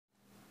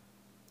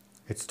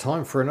It's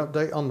time for an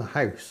update on the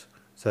house.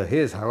 So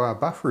here's how our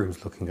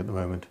bathroom's looking at the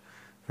moment.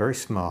 Very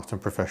smart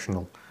and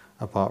professional,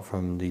 apart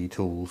from the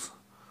tools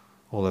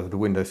all over the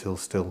windowsill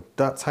still.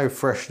 That's how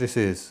fresh this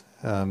is.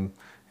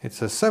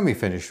 It's a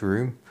semi-finished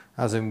room,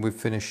 as in we've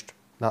finished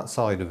that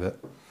side of it.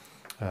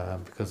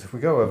 Because if we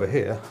go over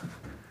here,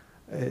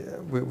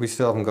 we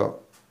still haven't got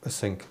a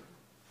sink,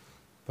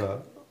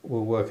 but we're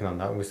working on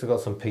that. We've still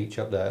got some peach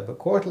up there, but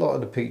quite a lot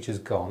of the peach is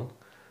gone.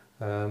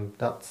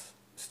 That's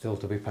still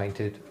to be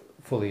painted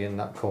fully in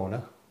that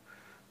corner.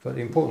 But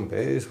the important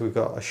bit is we've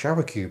got a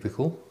shower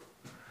cubicle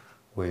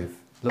with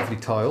lovely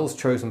tiles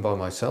chosen by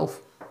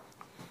myself,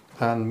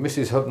 and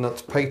Mrs.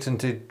 Hubnut's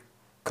patented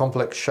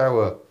complex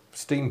shower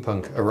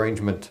steampunk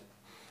arrangement,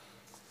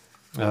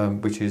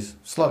 which is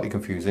slightly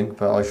confusing,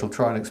 but I shall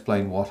try and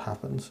explain what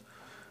happens.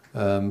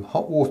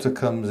 Hot water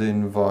comes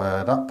in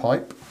via that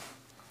pipe,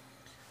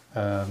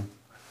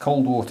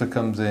 cold water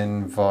comes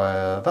in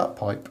via that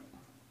pipe,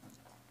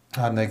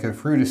 and they go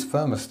through this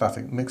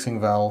thermostatic mixing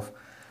valve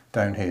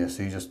down here.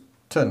 So you just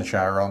turn the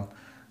shower on,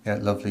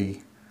 get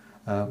lovely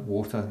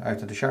water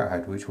out of the shower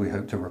head, which we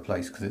hope to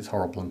replace because it's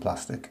horrible and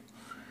plastic.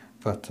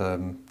 But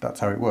that's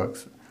how it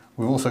works.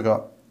 We've also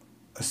got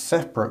a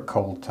separate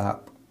cold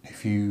tap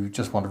if you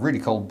just want a really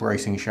cold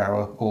bracing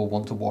shower or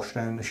want to wash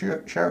down the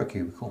shower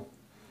cubicle.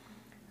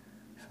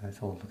 So it's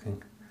all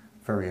looking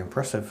very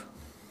impressive.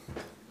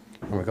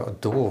 And we've got a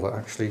door that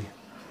actually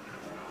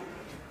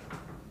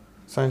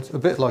sounds a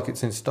bit like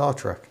it's in Star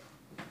Trek.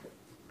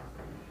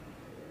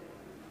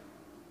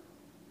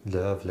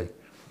 Lovely.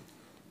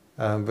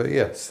 But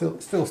yeah,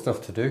 still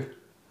stuff to do.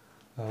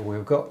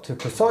 We've got to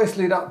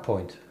precisely that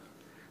point.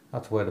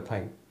 That's where the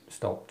paint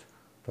stopped.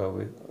 But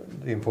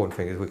the important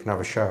thing is we can have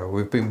a shower.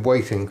 We've been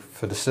waiting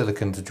for the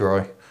silicone to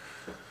dry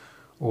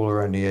all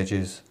around the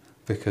edges,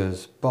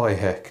 because by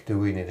heck do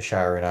we need a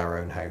shower in our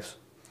own house.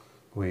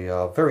 We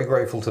are very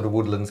grateful to the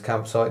Woodlands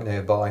campsite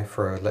nearby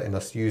for letting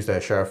us use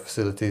their shower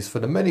facilities for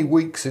the many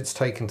weeks it's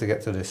taken to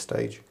get to this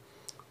stage.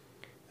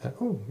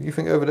 Oh, you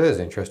think over there is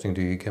interesting,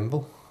 do you,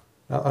 Gimbal?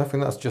 I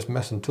think that's just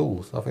mess and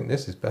tools. I think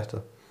this is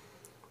better.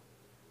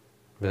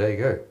 But there you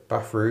go,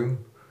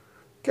 bathroom,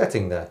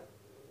 getting there.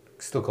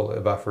 Still call it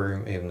a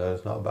bathroom, even though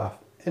there's not a bath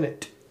in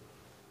it.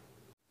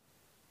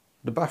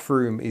 The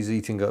bathroom is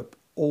eating up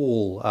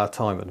all our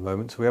time at the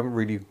moment, so we haven't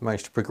really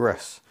managed to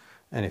progress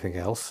anything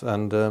else.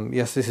 And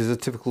yes, this is a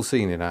typical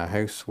scene in our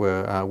house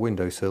where our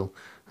windowsill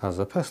has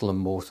a pestle and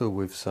mortar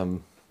with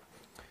some,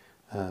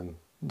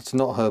 it's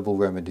not herbal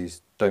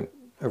remedies, don't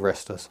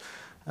arrest us,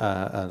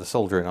 and a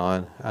soldering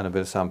iron and a bit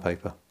of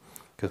sandpaper,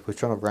 because we're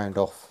trying to round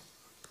off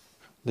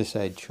this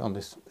edge on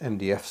this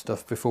MDF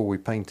stuff before we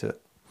paint it.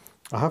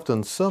 I have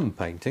done some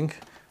painting.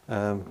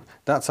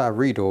 That's our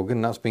reed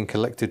organ, that's been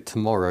collected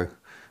tomorrow.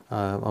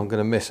 I'm going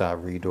to miss our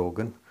reed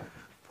organ.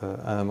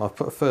 But I've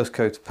put a first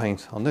coat of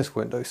paint on this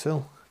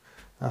windowsill.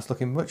 That's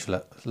looking much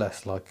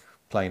less like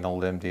plain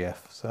old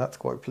MDF, so that's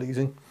quite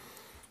pleasing.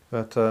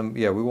 But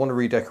yeah, we want to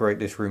redecorate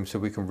this room so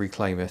we can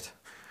reclaim it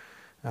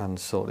and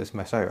sort this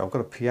mess out. I've got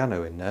a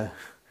piano in there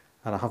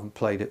and I haven't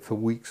played it for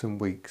weeks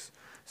and weeks.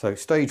 So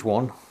stage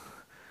one,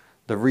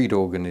 the reed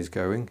organ is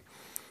going,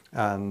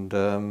 and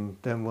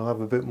then we'll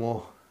have a bit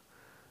more,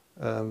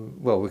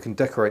 well, we can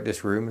decorate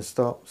this room and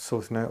start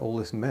sorting out all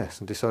this mess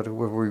and decide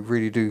whether we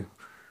really do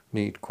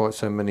need quite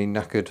so many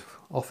knackered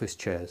office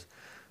chairs.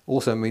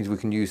 Also means we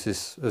can use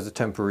this as a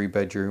temporary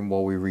bedroom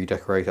while we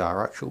redecorate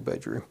our actual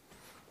bedroom.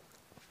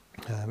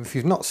 If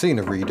you've not seen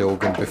a reed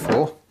organ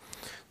before,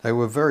 they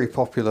were very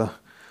popular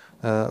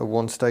at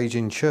one stage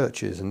in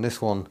churches, and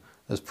this one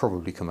has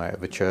probably come out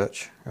of a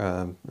church.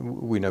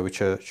 We know a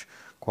church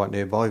quite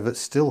nearby that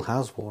still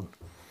has one.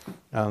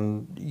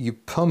 And you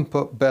pump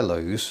up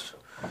bellows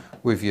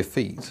with your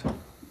feet,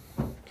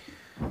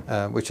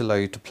 which allow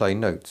you to play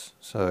notes.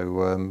 So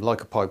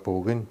like a pipe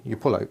organ, you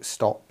pull out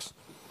stops,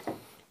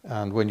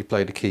 and when you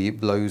play the key it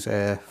blows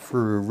air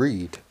through a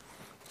reed.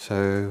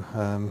 So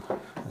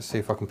let's see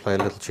if I can play a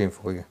little tune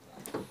for you.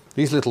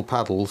 These little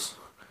paddles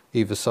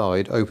either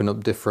side open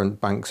up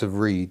different banks of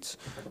reeds.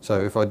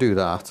 So if I do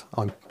that,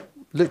 I'm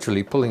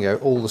literally pulling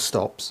out all the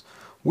stops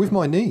with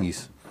my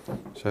knees.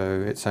 So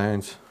it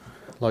sounds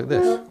like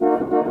this.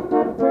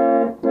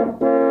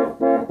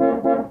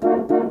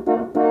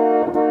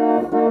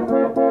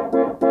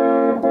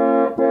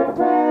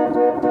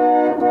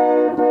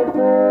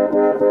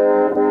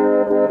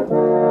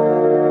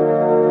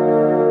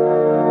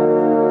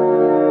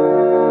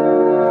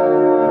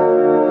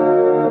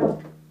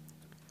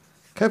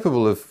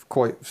 Capable of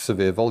quite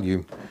severe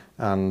volume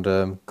and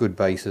good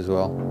bass as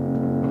well.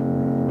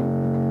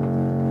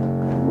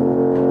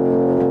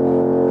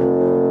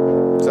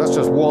 So that's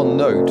just one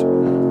note,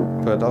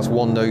 but that's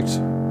one note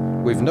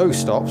with no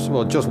stops.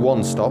 Well, just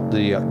one stop,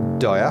 the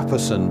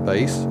diapason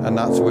bass, and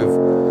that's with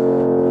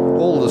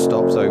all the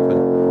stops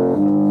open.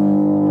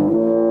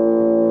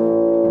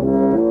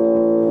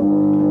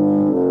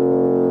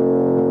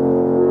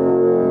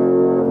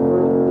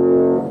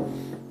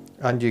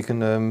 And you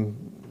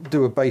can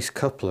do a bass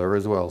coupler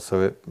as well,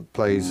 so it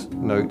plays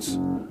notes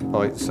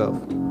by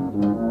itself.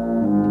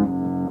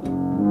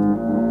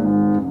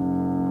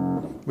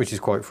 which is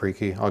quite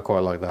freaky. I quite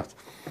like that.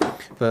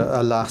 But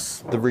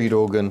alas, the reed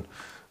organ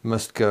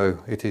must go.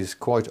 It is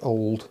quite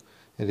old.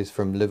 It is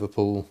from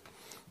Liverpool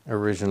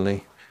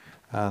originally,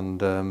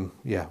 and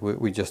yeah,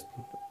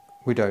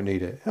 we don't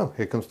need it. Oh,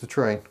 here comes the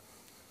train.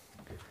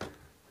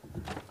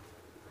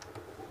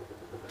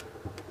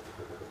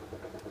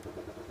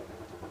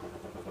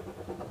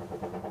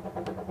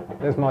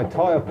 There's my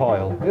tyre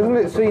pile. Isn't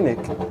it scenic?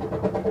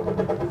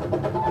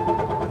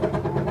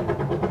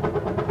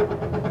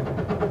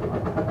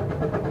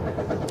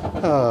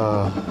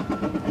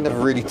 Never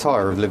really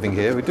tire of living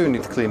here. We do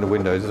need to clean the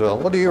windows as well.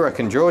 What do you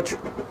reckon, George?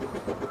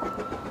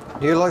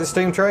 Do you like the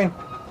steam train?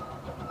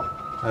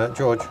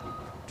 George,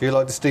 do you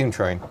like the steam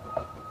train?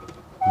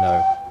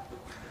 No.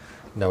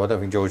 No, I don't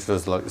think George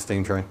does like the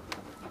steam train.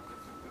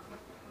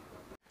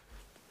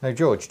 Now,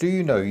 George, do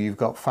you know you've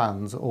got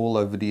fans all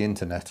over the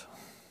internet?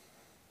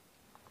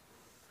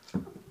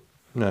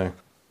 No.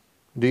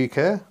 Do you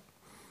care?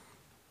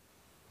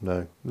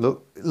 No.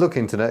 Look,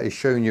 internet is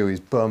showing you his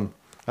bum.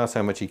 That's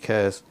how much he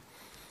cares.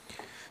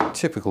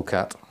 Typical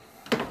cat.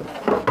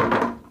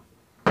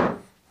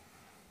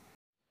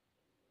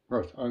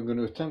 Right, I'm going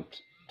to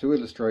attempt to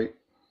illustrate,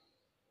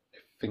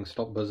 if things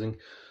stop buzzing,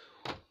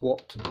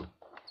 what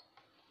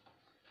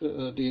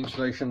the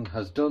insulation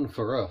has done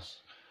for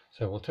us.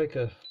 So we'll take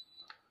a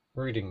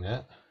reading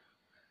net.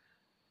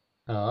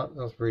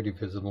 That's really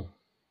visible.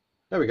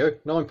 There we go,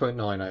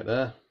 9.9 out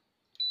there,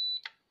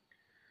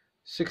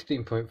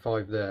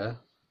 16.5 there,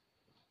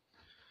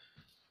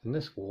 and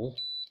this wall,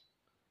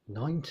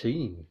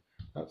 19.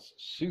 That's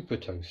super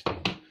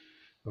toasty,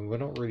 and we're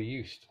not really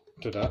used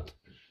to that.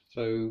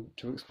 So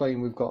to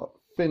explain, we've got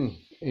thin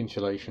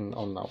insulation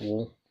on that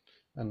wall,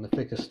 and the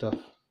thicker stuff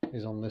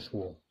is on this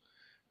wall,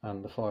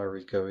 and the fire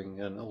is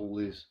going and all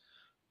is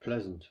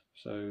pleasant.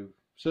 So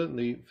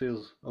certainly it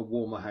feels a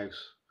warmer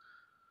house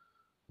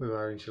with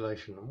our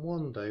insulation, and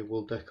one day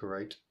we'll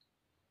decorate.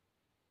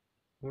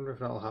 I wonder if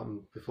that'll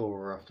happen before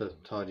or after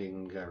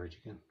tidying the garage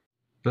again.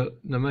 But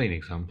the main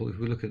example, if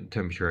we look at the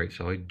temperature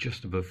outside,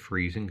 just above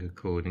freezing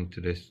according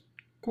to this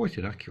quite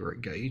an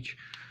accurate gauge.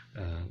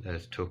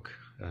 There's Tuck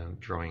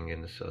drying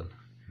in the sun.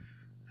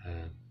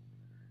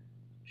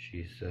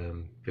 She's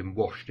been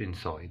washed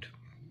inside.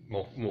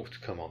 More to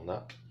come on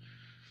that.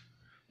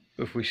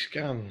 But if we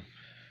scan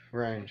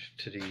round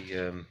to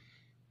the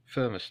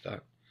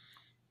thermostat,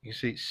 you can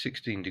see it's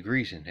 16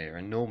 degrees in here,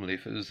 and normally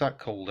if it was that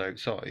cold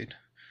outside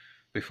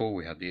before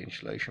we had the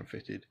insulation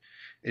fitted,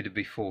 it'd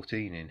be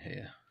 14 in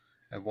here.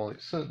 And while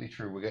it's certainly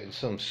true we're getting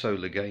some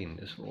solar gain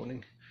this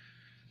morning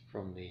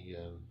from the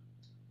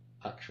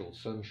actual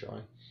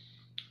sunshine,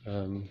 I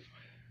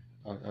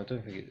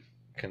don't think it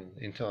can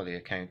entirely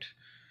account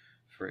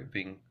for it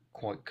being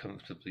quite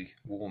comfortably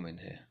warm in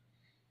here.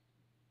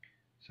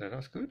 So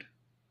that's good.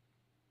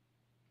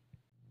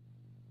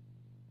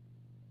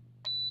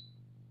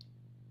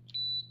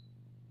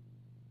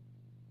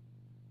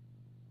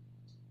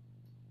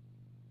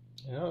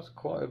 Yeah, it's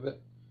quite a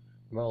bit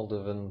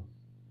milder than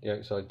the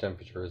outside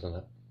temperature, isn't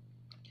it?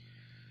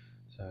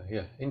 So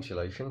yeah,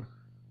 insulation,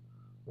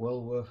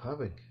 well worth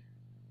having.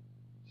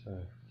 So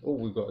all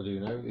we've got to do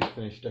now is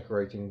finish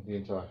decorating the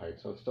entire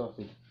house. I've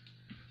started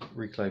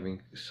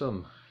reclaiming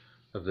some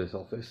of this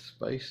office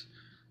space.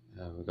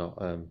 We've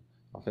got, I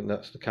think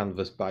that's the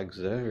canvas bags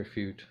there. If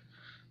you'd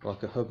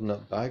like a hub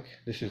nut bag,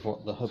 this is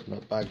what the hub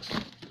nut bags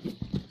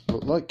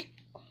look like.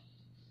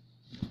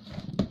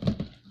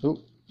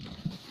 Oh,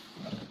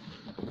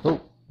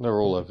 they're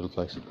all over the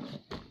place.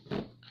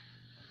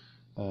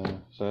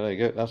 So there you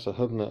go, that's a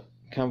hub nut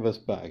canvas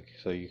bag,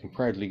 so you can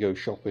proudly go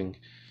shopping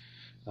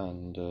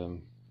and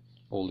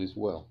all is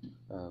well.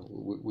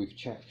 We've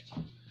checked,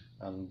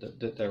 and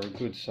they're a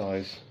good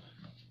size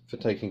for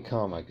taking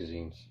car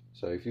magazines.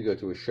 So if you go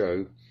to a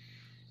show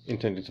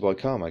intended to buy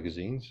car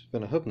magazines,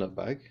 then a hub nut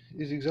bag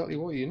is exactly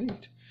what you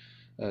need.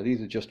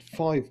 These are just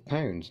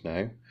 £5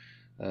 now,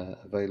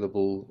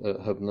 available at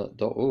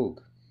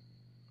hubnut.org.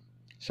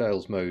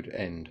 Sales mode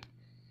end.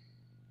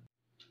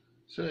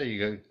 So there you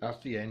go,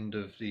 that's the end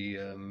of the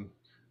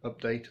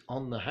update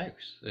on the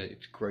house.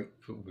 It's great,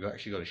 we've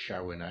actually got a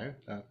shower now.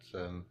 That's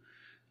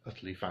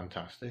utterly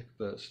fantastic,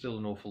 but still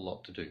an awful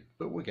lot to do.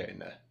 But we're getting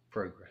there,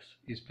 progress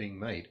is being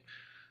made.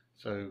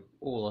 So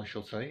all I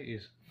shall say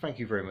is thank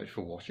you very much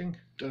for watching.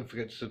 Don't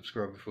forget to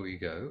subscribe before you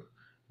go,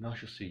 and I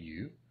shall see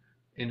you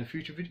in a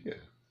future video.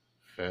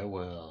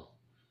 Farewell.